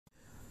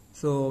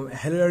So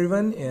hello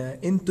everyone,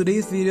 in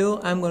today's video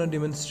I'm going to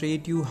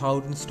demonstrate you how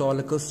to install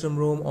a custom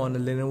ROM on a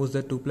Lenovo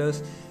Z2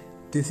 Plus.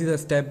 This is a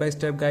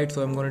step-by-step guide,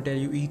 so I'm going to tell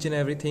you each and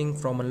everything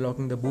from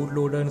unlocking the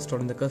bootloader,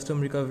 installing the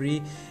custom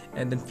recovery,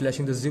 and then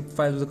flashing the zip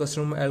files of the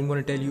custom. I'm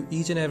going to tell you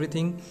each and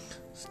everything,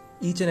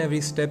 each and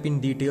every step in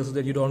detail so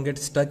that you don't get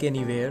stuck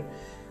anywhere.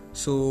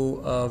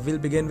 So we'll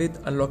begin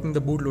with unlocking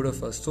the bootloader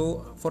first.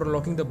 So for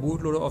unlocking the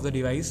bootloader of the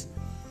device,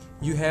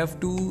 you have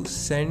to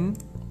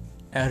send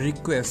a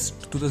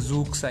request to the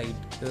Zook site.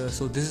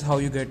 So this is how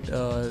you get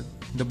the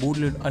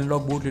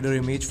unlock bootloader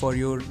image for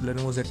your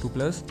Lenovo Z2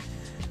 Plus.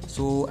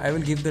 So I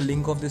will give the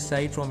link of this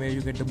site from where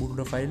you get the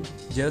bootloader file.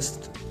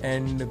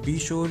 And be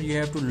sure you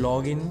have to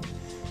log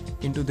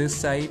into this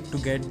site to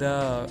get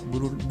the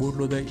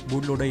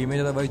bootloader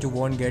image, otherwise you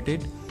won't get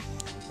it.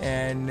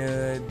 And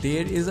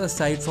there is a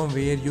site from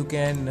where you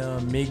can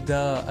make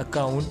the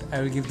account.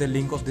 I will give the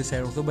link of this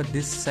site also, but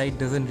this site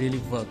doesn't really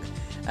work.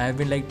 I have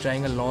been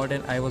trying a lot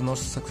and I was not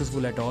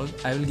successful at all.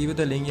 I will give you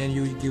the link and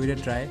you give it a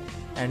try,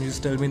 and you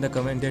just tell me in the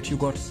comment that you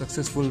got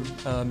successful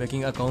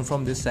making account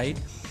from this site.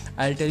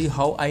 I'll tell you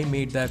how I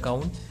made the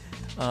account.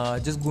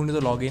 Just go into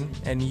the login,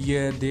 and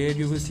there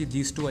you will see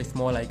these two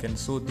small icons.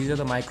 So these are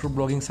the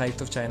microblogging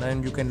sites of China,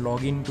 and you can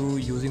log into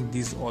using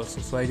these also.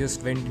 So I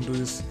just went into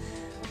this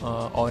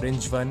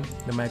orange one,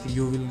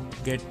 you will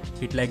get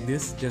it like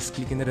this. Just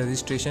click in the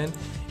registration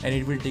and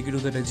it will take you to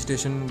the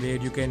registration where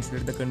you can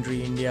select the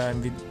country India,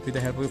 and with the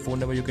help of your phone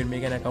number you can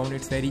make an account.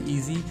 It's very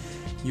easy.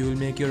 You will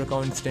make your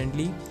account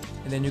instantly,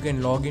 and then you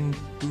can log in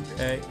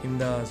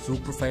the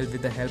Zook profile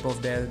with the help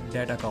of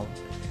that account.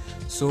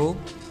 So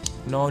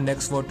now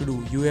next what to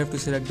do, you have to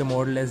select the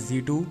model as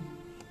Z2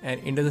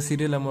 and enter the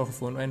serial number of a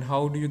phone. And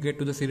how do you get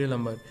to the serial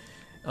number?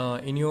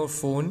 In your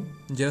phone,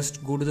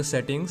 just go to the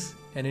settings,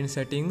 and in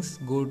settings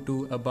go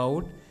to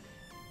about,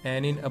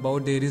 and in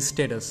about there is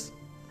status.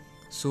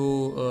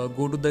 So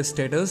go to the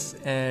status,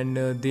 and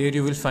there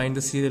you will find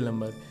the serial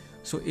number.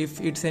 So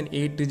if it's an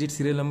 8-digit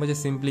serial number,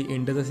 just simply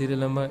enter the serial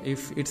number.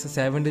 If it's a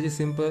 7-digit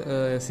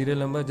serial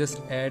number,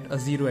 just add a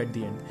 0 at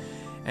the end.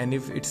 And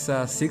if it's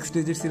a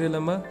 6-digit serial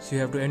number, so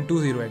you have to enter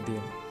 20 at the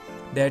end.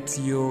 That's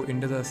you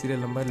enter the serial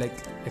number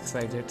like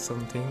XYZ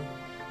something.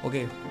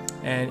 Okay,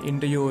 and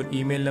enter your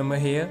email number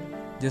here.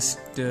 Just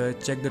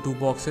check the two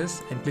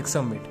boxes and click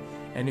submit.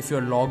 And if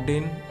you're logged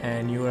in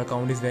and your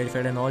account is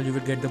verified and all, you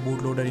will get the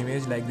bootloader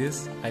image like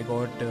this. I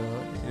got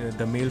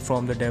the mail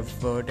from the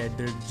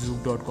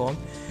dev@zook.com.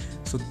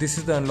 So this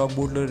is the unlock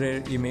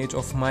bootloader image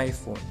of my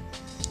phone.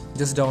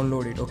 Just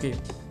download it. Okay,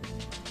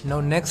 now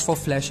next, for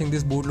flashing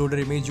this bootloader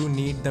image, you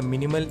need the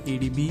minimal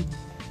ADB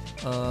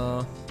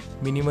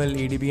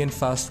and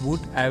fastboot.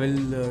 I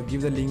will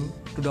give the link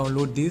to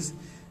download this.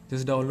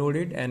 Just download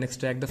it and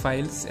extract the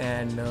files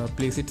and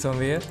place it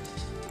somewhere.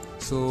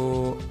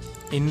 So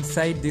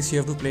inside this you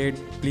have to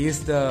place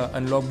the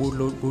unlock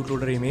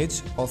bootloader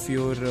image of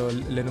your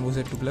Lenovo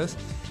Z2 Plus.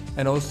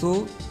 And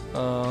also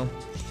I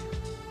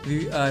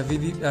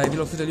will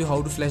also tell you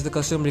how to flash the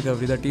custom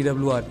recovery, the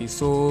TWRP.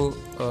 So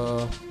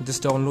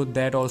just download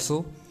that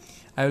also.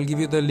 I will give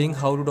you the link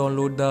how to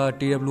download the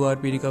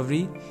TWRP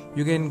recovery.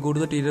 You can go to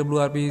the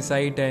TWRP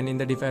site, and in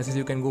the devices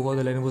you can go for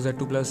the Lenovo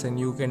Z2 Plus, and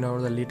you can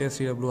download the latest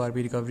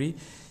TWRP recovery.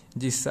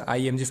 This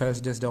IMG files,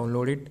 just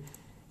download it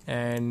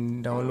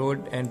and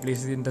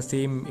place it in the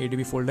same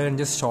ADB folder, and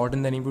just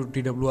shorten the name to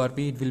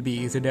TWRP. It will be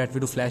easier that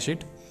way to flash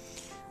it.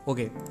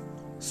 Okay,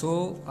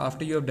 so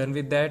after you have done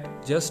with that,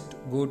 just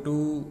go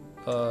to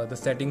the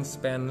settings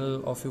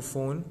panel of your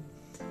phone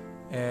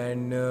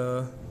and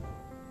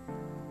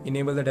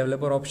enable the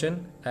developer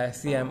option. I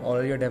see I'm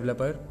already a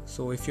developer,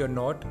 so if you're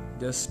not,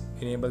 just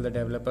enable the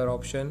developer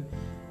option,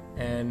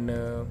 and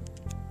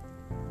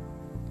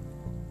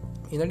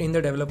in the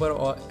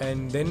developer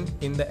and then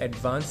in the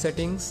advanced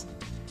settings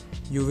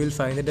you will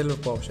find the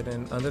developer option,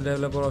 and under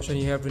developer option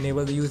you have to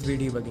enable the USB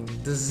debugging.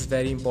 This is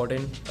very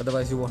important,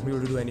 otherwise you won't be able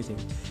to do anything.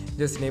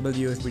 Just enable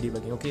the USB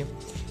debugging. Okay,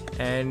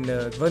 and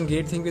one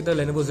great thing with the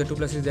Lenovo Z2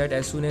 Plus is that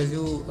as soon as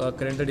you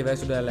connect the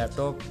device to the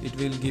laptop, it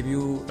will give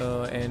you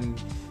an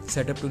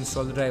setup to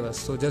install the drivers.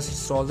 So just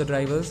install the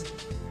drivers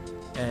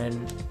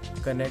and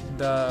connect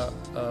the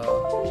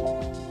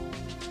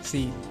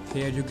see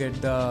here you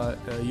get the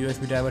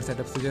USB driver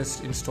setup. So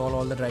just install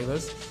all the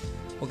drivers.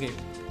 Okay,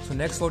 so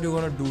next what you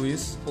want to do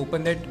is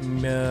open that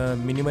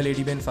minimal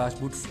ADB and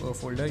fastboot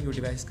folder your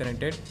device is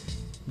connected.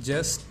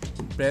 Just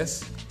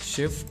press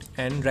shift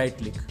and right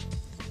click.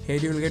 Here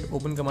you will get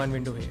open command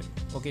window here.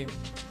 Okay,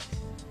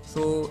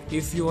 so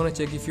if you want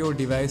to check if your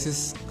device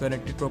is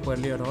connected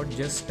properly or not,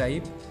 just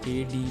type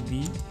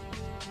ADB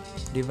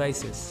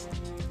devices,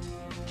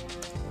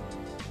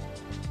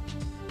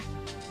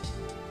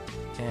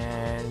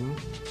 and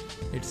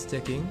it's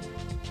checking.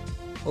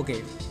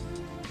 Okay,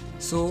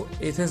 so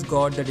it has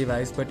got the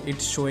device, but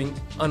it's showing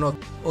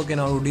unauthorized. Okay,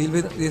 now to deal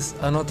with this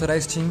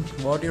unauthorized thing,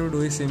 what you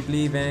do is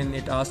simply when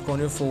it asks on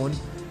your phone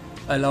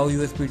allow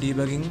USB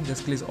debugging,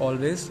 just click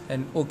always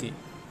and OK.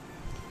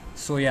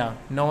 So yeah,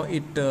 now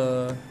it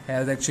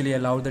has actually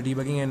allowed the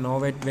debugging, and now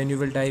when you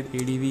will type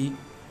ADB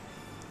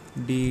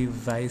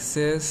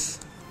devices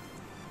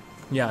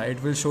yeah,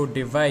 it will show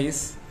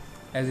device,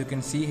 as you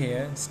can see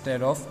here,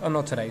 instead of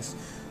unauthorized.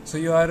 So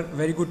you are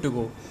very good to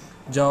go.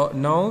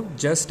 Now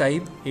just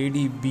type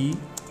adb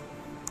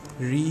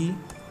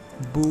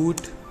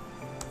reboot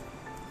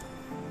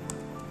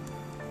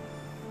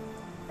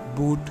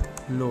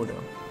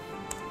bootloader.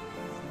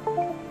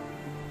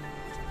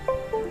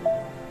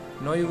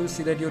 Now you will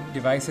see that your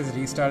device is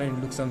restarted and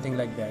it looks something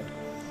like that.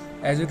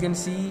 As you can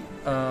see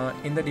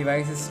in the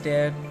devices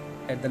tab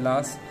at the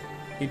last,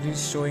 it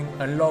is showing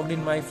unlocked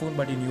in my phone,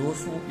 but in your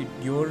phone,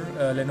 your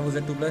Lenovo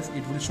Z2 Plus,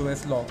 it will show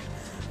as locked.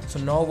 So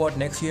now what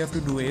next you have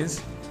to do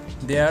is,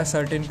 there are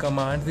certain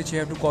commands which you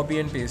have to copy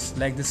and paste,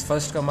 like this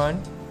first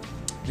command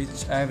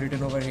which I have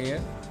written over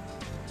here.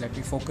 Let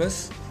me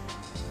focus.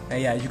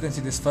 Yeah, you can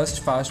see this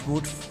first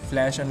fastboot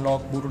flash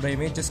unlock bootloader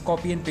image. Just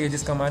copy and paste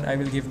this command. I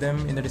will give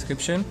them in the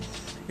description.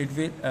 It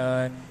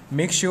will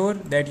make sure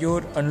that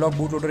your unlock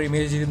bootloader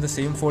image is in the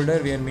same folder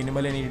where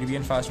minimal and adb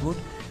and fastboot.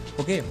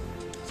 Okay,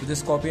 so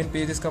just copy and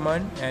paste this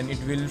command and it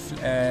will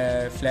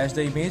flash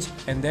the image,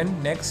 and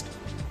then next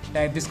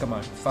type this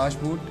command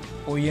fastboot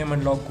OEM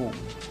unlock go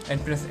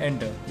and press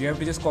enter. You have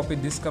to just copy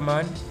this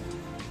command,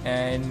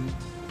 and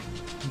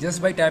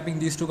just by tapping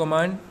these two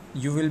commands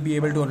you will be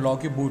able to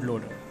unlock your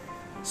bootloader.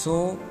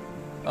 So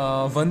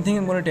one thing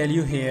I'm going to tell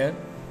you here,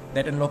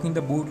 that unlocking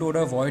the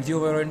bootloader voids your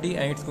warranty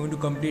and it's going to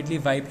completely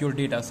wipe your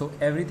data. So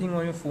everything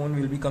on your phone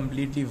will be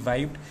completely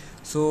wiped.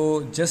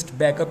 So just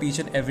back up each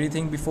and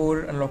everything before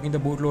unlocking the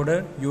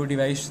bootloader. Your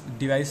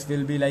device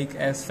will be like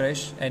as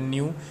fresh and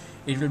new.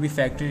 It will be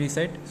factory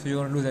reset, so you're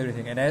going to lose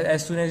everything. And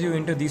as soon as you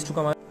enter these two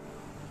commands,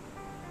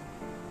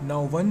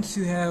 now once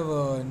you have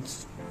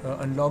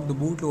unlocked the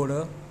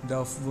bootloader,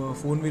 the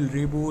phone will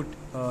reboot.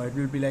 It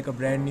will be like a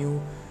brand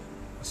new.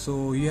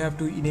 So you have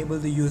to enable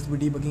the USB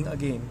debugging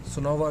again.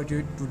 So now what you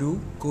have to do,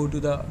 go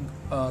to the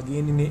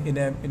again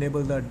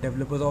enable the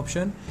developers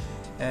option,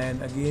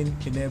 and again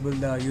enable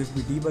the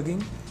USB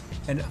debugging,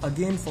 and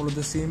again follow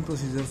the same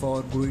procedure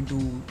for going to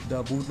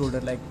the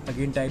bootloader. Like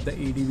again type the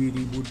adb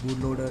reboot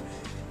bootloader,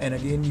 and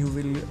again you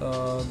will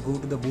go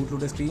to the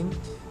bootloader screen,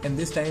 and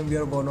this time we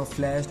are gonna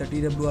flash the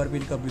TWRP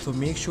recovery. So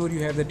make sure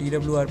you have the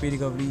TWRP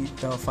recovery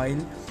file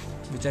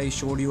which I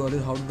showed you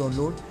earlier how to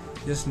download.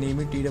 Just name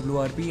it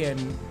TWRP,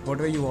 and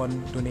whatever you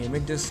want to name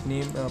it, just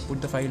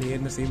put the file here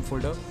in the same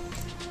folder,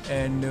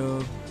 and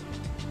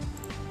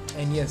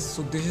yes,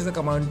 so this is the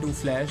command to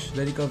flash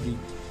the recovery.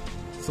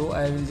 So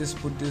I will just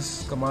put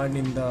this command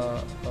in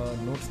the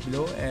notes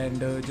below, and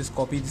just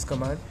copy this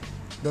command.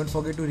 Don't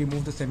forget to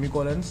remove the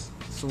semicolons.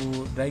 So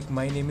like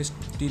my name is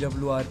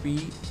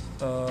TWRP,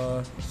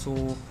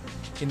 so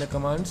in the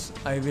commands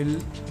I will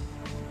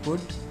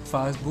put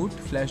fastboot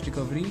flash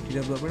recovery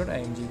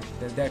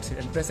twrp.img. That's it,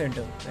 and press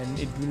enter, and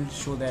it will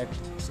show that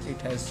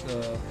it has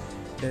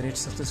done it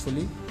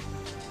successfully.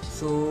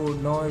 So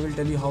now I will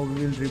tell you how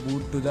we will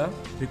reboot to the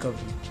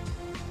recovery.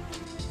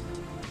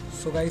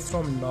 So guys,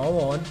 from now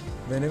on,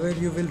 whenever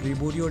you will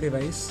reboot your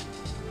device,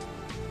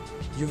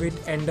 you will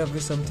end up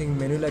with something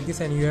menu like this,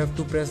 and you have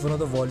to press one of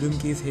the volume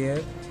keys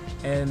here.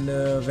 And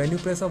when you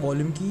press a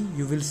volume key,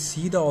 you will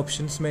see the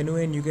options menu,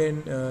 and you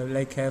can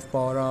like have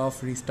power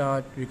off,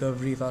 restart,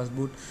 recovery,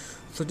 fastboot.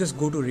 So just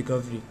go to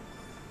recovery,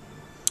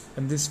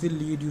 and this will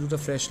lead you to the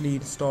freshly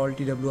installed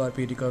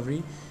TWRP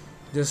recovery.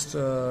 Just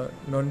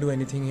don't do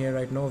anything here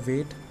right now,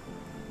 wait.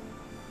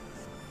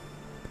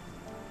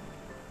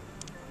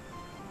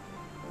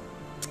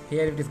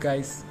 Here it is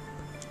guys,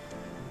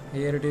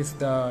 here it is,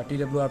 the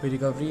TWRP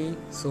recovery.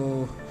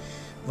 So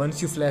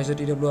once you flash the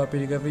TWRP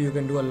recovery, you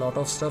can do a lot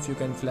of stuff. You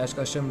can flash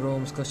custom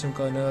ROMs, custom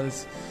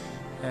kernels,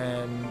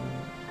 and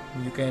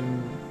you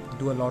can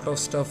do a lot of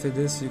stuff with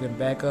this. You can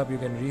backup, you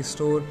can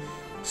restore.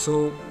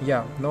 So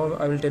yeah, now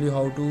I will tell you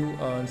how to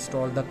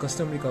install the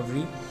custom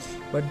recovery.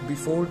 But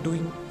before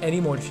doing any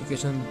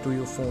modification to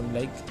your phone,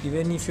 like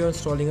even if you're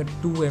installing a 2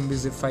 MB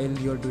zip file,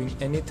 you're doing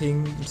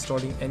anything,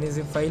 installing any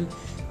zip file,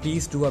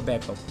 please do a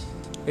backup.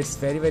 It's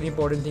very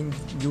important thing.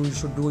 You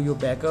should do your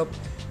backup.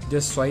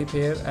 Just swipe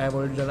here, I have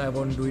already done, I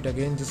won't do it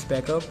again. Just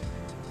backup,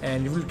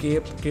 and you will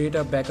create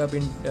a backup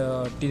in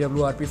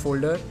TWRP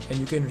folder, and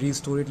you can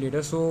restore it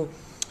later. So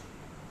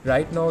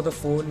right now the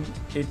phone,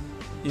 it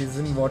is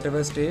in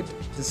whatever state,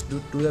 just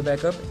do the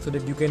backup so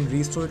that you can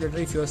restore it later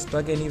if you are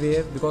stuck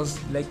anywhere, because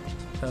like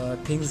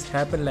things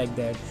happen like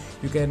that.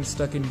 You can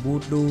stuck in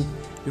boot loop,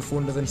 your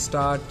phone doesn't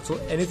start, so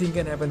anything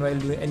can happen while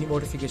doing any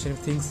modification. If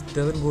things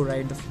doesn't go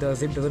right, the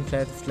zip doesn't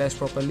flash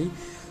properly.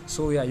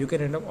 So yeah, you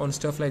can end up on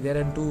stuff like that,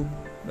 and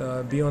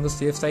to be on the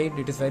safe side,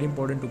 it is very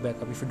important to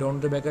backup. If you don't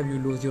do the backup, you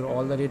lose your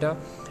all the data.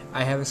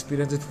 I have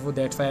experienced it before,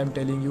 that's why I'm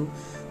telling you,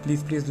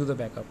 please do the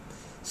backup.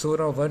 So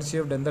now once you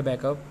have done the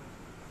backup,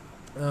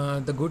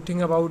 the good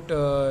thing about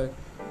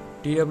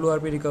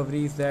TWRP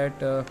recovery is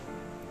that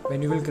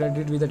when you will connect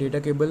it with the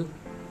data cable,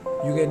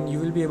 you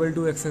will be able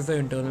to access the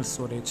internal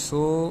storage.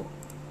 So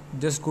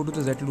just go to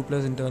the Z2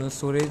 Plus internal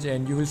storage,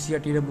 and you will see a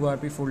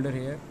TWRP folder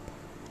here.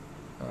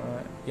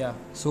 Yeah,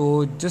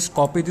 so just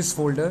copy this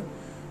folder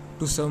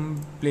to some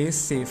place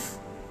safe.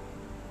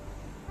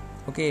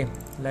 Okay,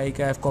 like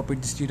I have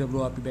copied this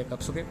TWRP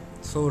backups. Okay,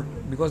 so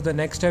because the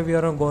next step we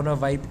are gonna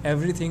wipe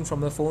everything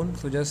from the phone,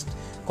 so just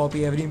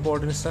copy every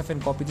important stuff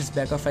and copy this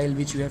backup file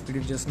which we have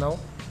created just now.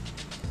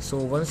 So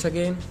once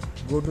again,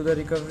 go to the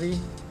recovery,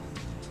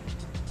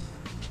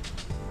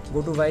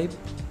 go to wipe,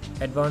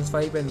 advanced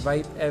wipe, and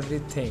wipe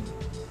everything,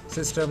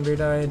 system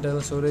data,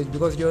 internal storage,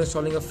 because you're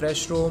installing a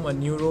fresh ROM, a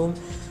new ROM.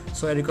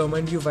 So I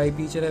recommend you wipe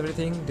each and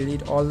everything,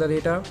 delete all the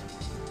data.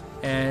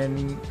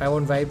 And I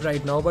won't wipe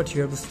right now, but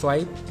you have to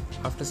swipe.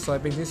 After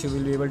swiping this, you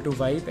will be able to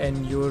wipe,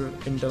 and your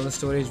internal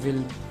storage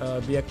will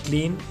be a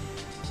clean.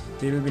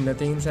 There will be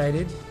nothing inside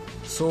it.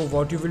 So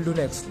what you will do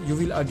next, you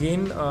will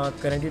again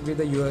connect it with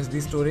the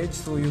USB storage,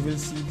 so you will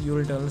see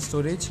your internal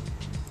storage,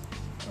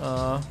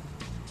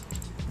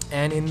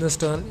 and in the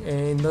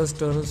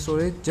external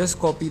storage just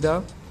copy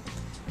the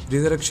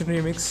Resurrection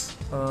Remix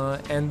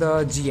and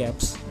the G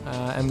apps.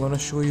 I'm gonna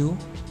show you.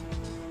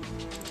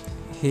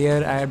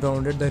 Here I have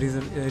downloaded the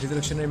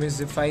Resurrection Remix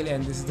zip file,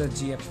 and this is the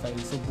G app file.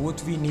 So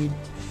both we need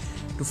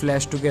to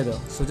flash together.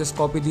 So just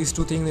copy these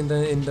two things in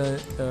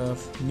the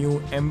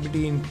new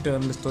empty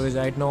internal storage.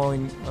 Right now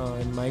in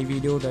my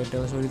video the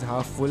internal storage is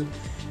half full,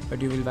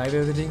 but you will wipe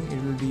everything,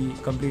 it will be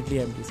completely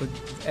empty. So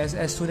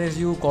as soon as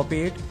you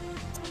copy it,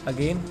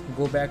 again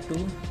go back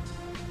to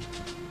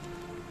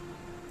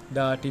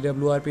the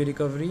TWRP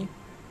recovery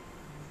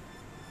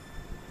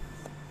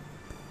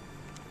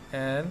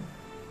and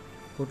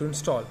go to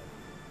install.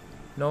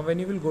 Now when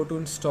you will go to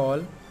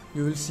install,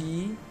 you will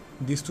see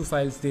these two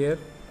files there.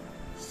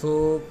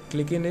 So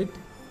click in it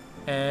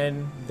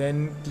and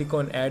then click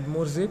on add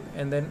more zip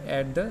and then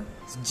add the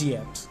G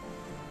apps.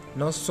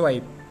 Now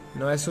swipe.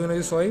 Now as soon as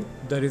you swipe,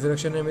 the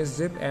Resurrection Remix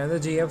zip and the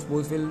G apps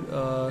both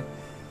will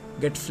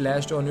get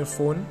flashed on your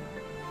phone.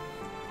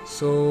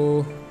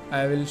 So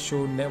I will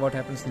show what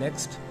happens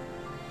next.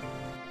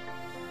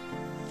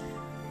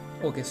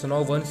 Okay, so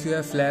now once you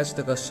have flashed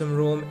the custom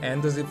ROM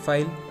and the zip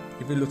file,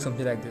 it will look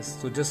something like this.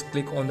 So just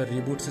click on the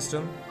reboot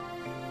system,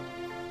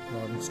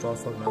 not install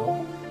for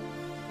now,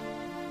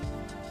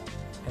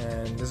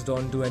 and just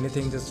don't do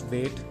anything, just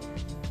wait.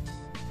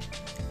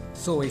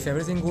 So if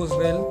everything goes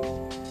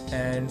well,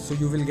 and so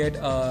you will get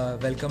a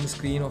welcome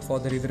screen for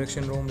the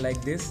Resurrection ROM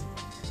like this.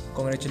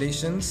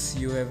 Congratulations,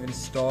 you have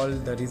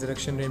installed the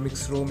Resurrection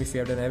Remix ROM if you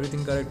have done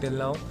everything correct till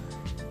now.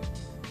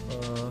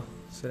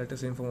 Select a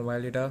SIM for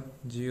mobile data,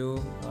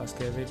 Geo,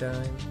 ask every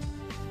time,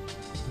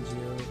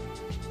 Geo,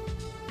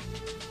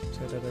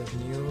 setup as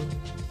new,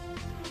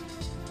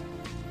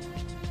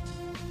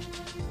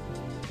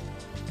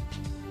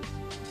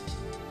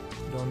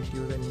 don't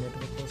use any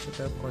network for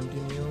setup,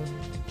 continue,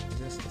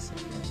 just a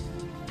second,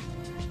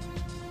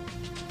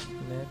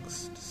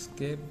 next,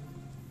 skip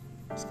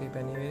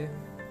anyway,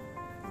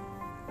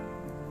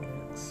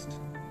 next,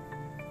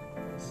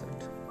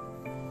 set.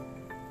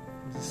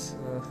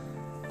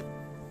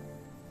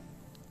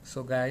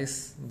 So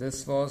guys,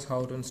 this was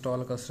how to install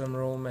a custom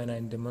ROM, and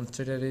I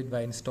demonstrated it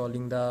by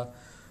installing the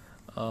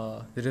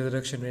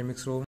Resurrection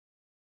Remix ROM.